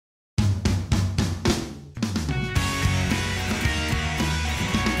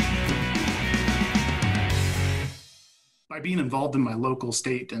being involved in my local,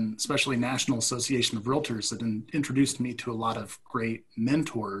 state, and especially national association of realtors that introduced me to a lot of great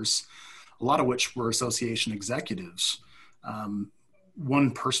mentors, a lot of which were association executives.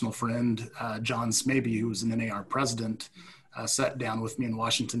 One personal friend, John Smaby, who was an NAR president, sat down with me in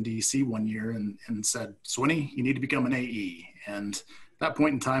Washington, D.C. one year and said, Swinney, you need to become an AE. And at that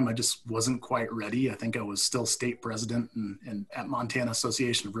point in time, I just wasn't quite ready. I think I was still state president and at Montana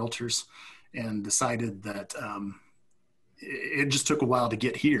Association of Realtors, and decided that it just took a while to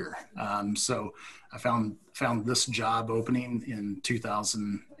get here. So I found this job opening in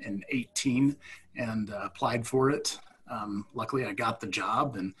 2018 and applied for it. Luckily, I got the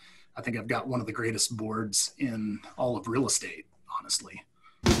job, and I think I've got one of the greatest boards in all of real estate, honestly.